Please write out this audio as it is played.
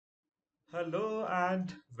Hello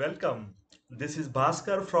and welcome. This is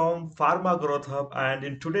Bhaskar from Pharma Growth Hub, and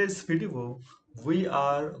in today's video, we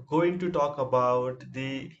are going to talk about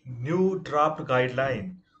the new draft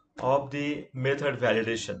guideline of the method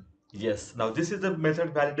validation. Yes, now this is the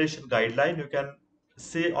method validation guideline you can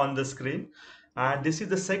see on the screen, and this is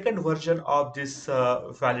the second version of this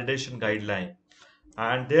validation guideline,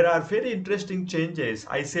 and there are very interesting changes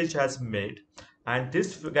ICH has made, and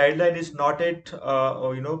this guideline is not yet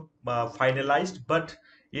finalized, but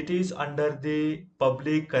it is under the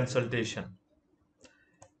public consultation.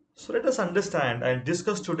 So let us understand and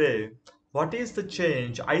discuss today what is the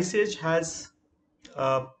change ICH has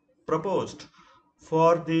uh, proposed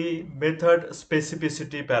for the method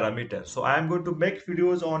specificity parameter. So I am going to make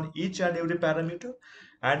videos on each and every parameter,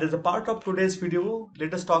 and as a part of today's video,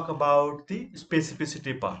 let us talk about the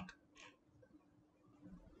specificity part.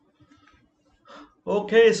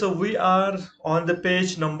 Okay, so we are on the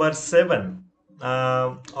page number 7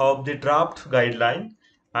 of the draft guideline,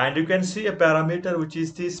 and you can see a parameter which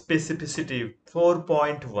is the specificity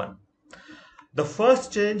 4.1. The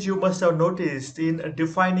first change you must have noticed in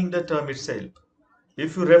defining the term itself.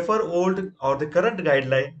 If you refer old or the current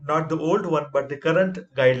guideline, not the old one, but the current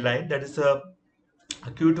guideline, that is a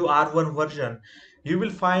Q2 R1 version, you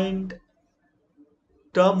will find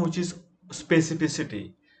term which is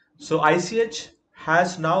specificity. So ICH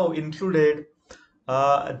has now included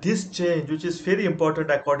this change, which is very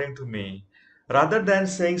important according to me. Rather than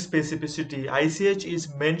saying specificity, ICH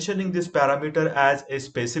is mentioning this parameter as a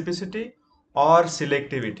specificity or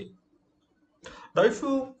selectivity. Now, if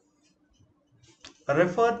you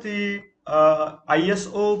refer the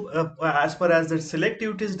ISO as per as the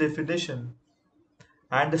selectivity's definition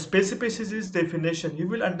and the specificity's definition, you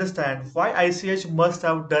will understand why ICH must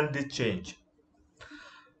have done this change.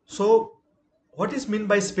 So, what is meant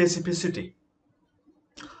by specificity?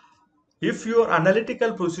 If your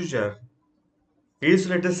analytical procedure is,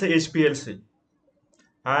 let us say, HPLC,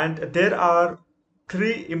 and there are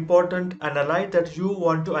three important analytes that you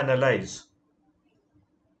want to analyze.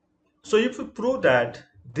 So if you prove that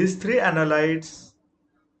these three analytes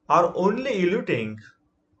are only eluting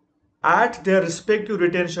at their respective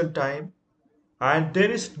retention time, and there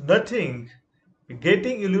is nothing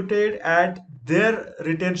getting eluted at their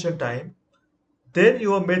retention time, then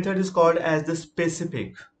your method is called as the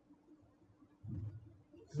specific.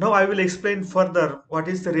 Now I will explain further what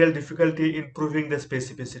is the real difficulty in proving the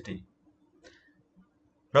specificity.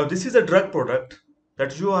 Now this is a drug product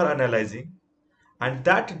that you are analyzing, and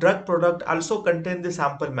that drug product also contains the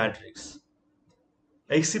sample matrix,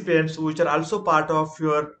 excipients which are also part of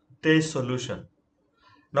your test solution.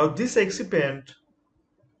 Now this excipient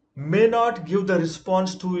may not give the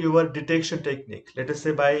response to your detection technique, let us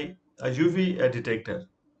say by a UV detector.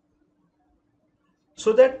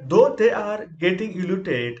 So that though they are getting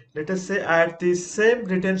eluted, let us say at the same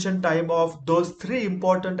retention time of those three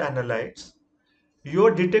important analytes, your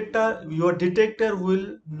detector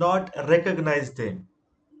will not recognize them.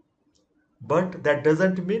 But that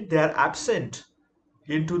doesn't mean they are absent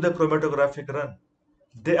into the chromatographic run.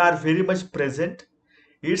 They are very much present.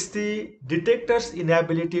 It's the detector's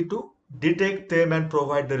inability to detect them and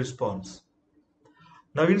provide the response.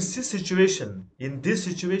 Now in this situation,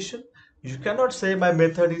 you cannot say my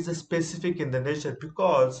method is specific in the nature,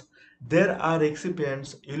 because there are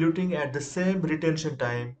excipients eluting at the same retention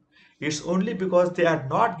time. It's only because they are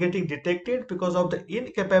not getting detected because of the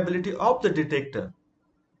incapability of the detector.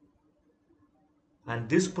 And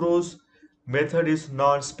this proves method is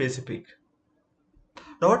non-specific.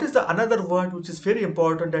 Now what is the another word which is very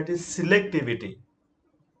important, that is selectivity.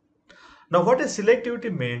 Now what is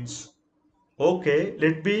selectivity means? Okay,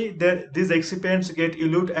 let me there these excipients get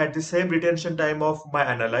elute at the same retention time of my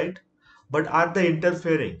analyte, but are they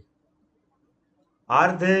interfering?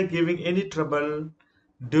 Are they giving any trouble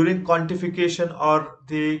during quantification or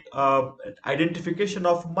the identification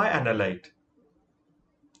of my analyte?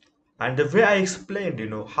 And the way I explained,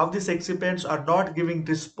 how these excipients are not giving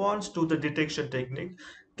response to the detection technique,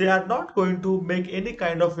 they are not going to make any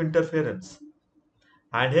kind of interference.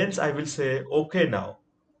 And hence I will say, okay, now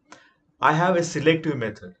I have a selective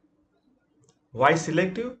method. Why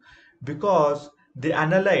selective? Because the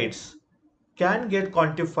analytes can get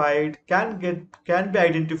quantified, can be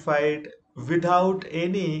identified without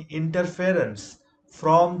any interference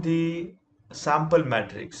from the sample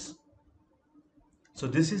matrix. So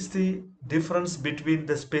this is the difference between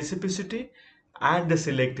the specificity and the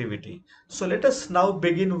selectivity. So let us now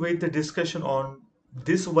begin with the discussion on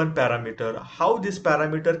this one parameter, how this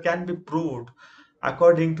parameter can be proved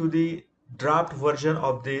according to the draft version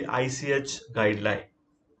of the ICH guideline.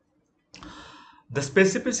 The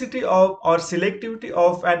specificity of or selectivity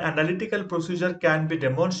of an analytical procedure can be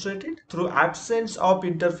demonstrated through absence of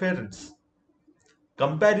interference,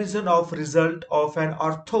 comparison of result of an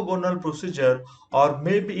orthogonal procedure, or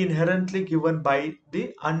may be inherently given by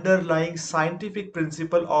the underlying scientific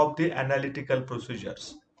principle of the analytical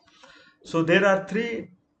procedures. So there are three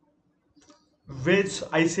ways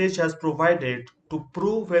ICH has provided to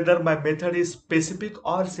prove whether my method is specific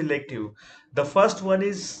or selective. The first one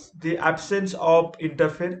is the absence of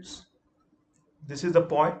interference. This is the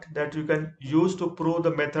point that you can use to prove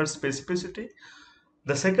the method specificity.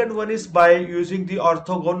 The second one is by using the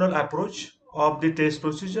orthogonal approach of the test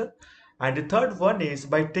procedure. And the third one is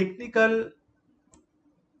by technical,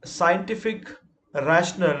 scientific,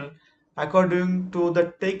 rational, according to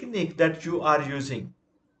the technique that you are using.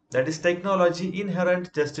 That is technology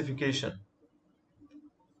inherent justification.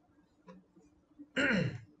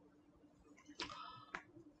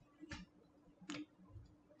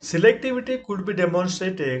 Selectivity could be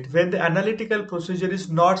demonstrated when the analytical procedure is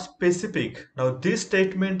not specific. Now, this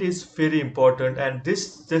statement is very important and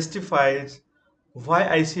this justifies why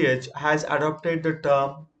ICH has adopted the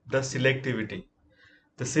term the selectivity.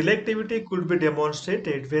 The selectivity could be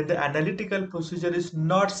demonstrated when the analytical procedure is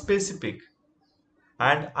not specific.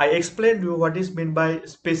 And I explained you what is meant by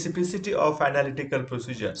specificity of analytical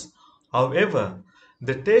procedures. However,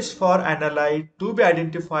 the test for analyte to be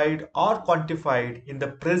identified or quantified in the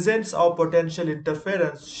presence of potential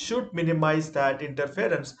interference should minimize that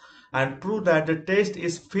interference and prove that the test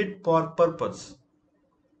is fit for purpose.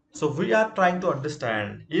 So we are trying to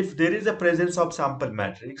understand if there is a presence of sample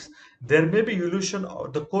matrix, there may be illusion or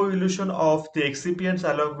the co-illusion of the excipients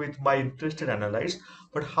along with my interested analytes,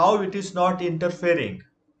 but how it is not interfering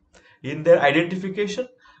in their identification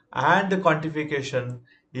and the quantification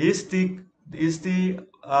is the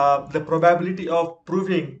probability of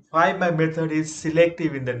proving why my method is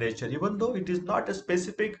selective in the nature, even though it is not a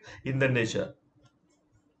specific in the nature.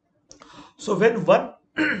 So when one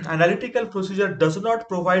analytical procedure does not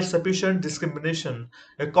provide sufficient discrimination,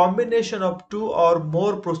 a combination of two or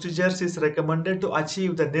more procedures is recommended to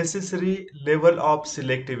achieve the necessary level of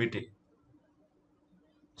selectivity.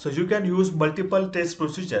 So you can use multiple test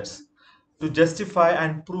procedures to justify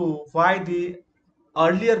and prove why the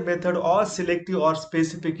earlier method was selective or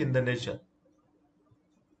specific in the nature.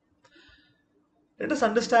 Let us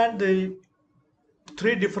understand the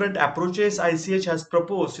three different approaches ICH has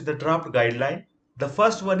proposed in the draft guideline. The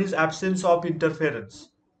first one is absence of interference.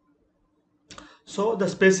 So the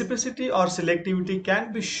specificity or selectivity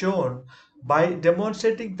can be shown by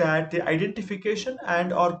demonstrating that the identification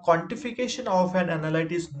and or quantification of an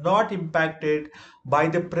analyte is not impacted by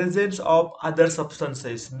the presence of other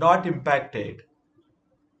substances, not impacted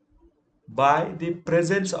by the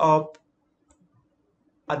presence of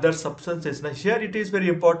other substances. Now here it is very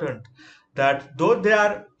important that though they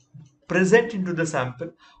are present into the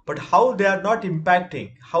sample, but how they are not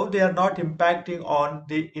impacting, on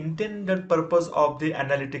the intended purpose of the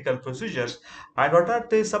analytical procedures. And what are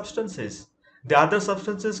the substances? The other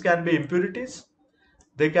substances can be impurities,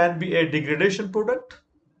 they can be a degradation product,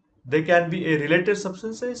 they can be a related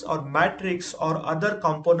substances or matrix or other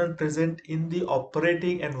component present in the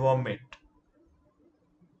operating environment.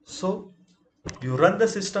 So you run the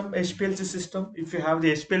system, HPLC system, if you have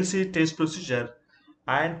the HPLC test procedure,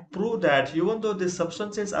 and prove that even though the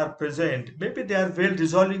substances are present, maybe they are well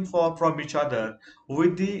resolving from each other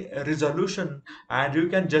with the resolution, and you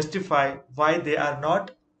can justify why they are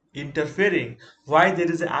not interfering, why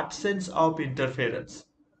there is an absence of interference.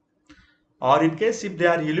 Or in case if they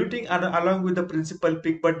are eluting along with the principal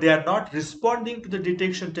peak, but they are not responding to the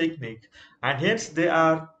detection technique, and hence they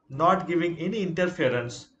are not giving any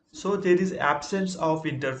interference, so there is absence of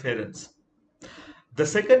interference. The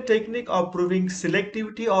second technique of proving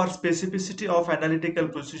selectivity or specificity of analytical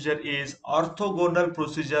procedure is orthogonal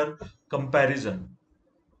procedure comparison.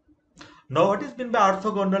 Now what is meant by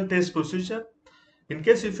orthogonal test procedure? In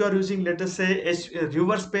case if you are using, let us say,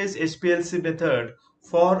 reverse phase HPLC method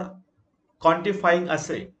for quantifying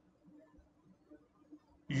assay,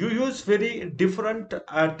 you use very different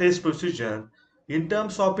test procedure in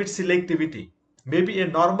terms of its selectivity. Maybe a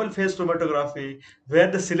normal phase chromatography where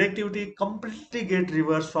the selectivity completely get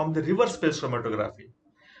reversed from the reverse phase chromatography,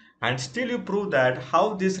 and still you prove that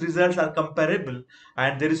how these results are comparable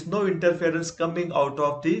and there is no interference coming out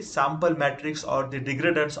of the sample matrix or the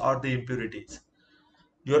degradants or the impurities.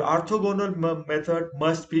 Your orthogonal method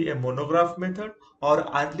must be a monograph method or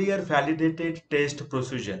earlier validated test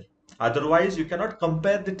procedure. Otherwise, you cannot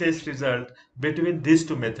compare the test result between these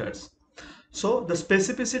two methods. So the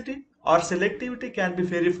specificity or selectivity can be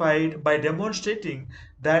verified by demonstrating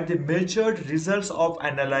that the measured results of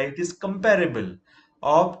analyte is comparable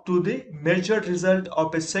up to the measured result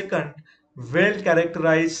of a second well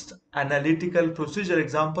characterized analytical procedure,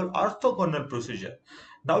 example orthogonal procedure.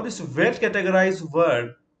 Now this well categorized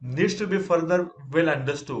word needs to be further well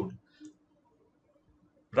understood,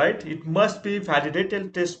 right? It must be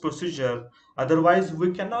validated test procedure, otherwise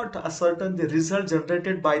we cannot ascertain the result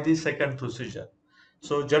generated by the second procedure.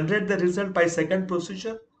 So generate the result by second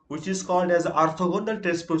procedure, which is called as orthogonal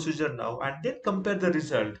test procedure now, and then compare the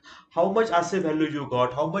result, how much assay value you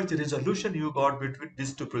got, how much resolution you got between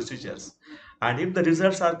these two procedures. And if the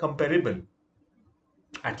results are comparable,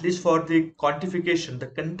 at least for the quantification, the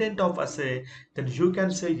content of assay, then you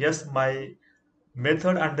can say yes, my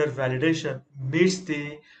method under validation meets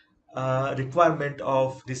the requirement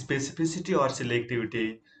of the specificity or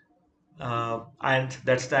selectivity, and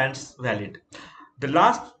that stands valid. The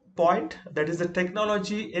last point, that is the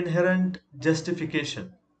technology inherent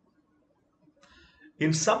justification.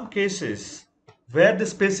 In some cases, where the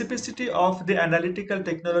specificity of the analytical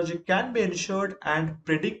technology can be ensured and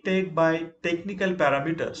predicted by technical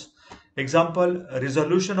parameters, example,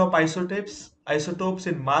 resolution of isotopes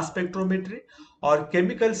in mass spectrometry, or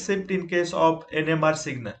chemical shift in case of NMR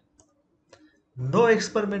signal. No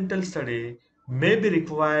experimental study may be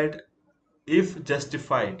required if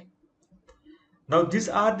justified. Now, these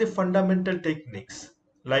are the fundamental techniques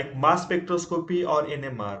like mass spectroscopy or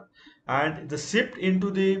NMR, and the shift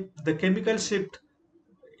into the chemical shift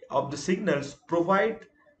of the signals provide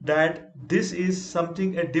that this is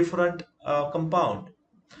something a different compound.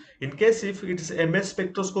 In case if it is MS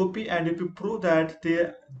spectroscopy and if you prove that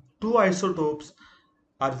the two isotopes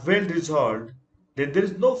are well resolved, then there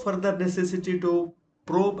is no further necessity to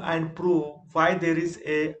probe and prove why there is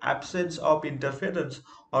a absence of interference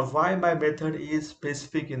or why my method is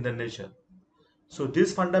specific in the nature. So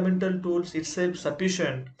these fundamental tools itself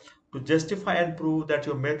sufficient to justify and prove that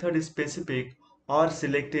your method is specific or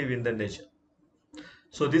selective in the nature.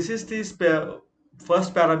 So this is the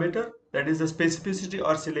first parameter, that is the specificity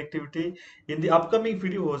or selectivity. In the upcoming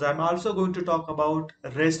videos, I'm also going to talk about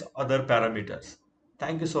rest other parameters.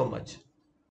 Thank you so much.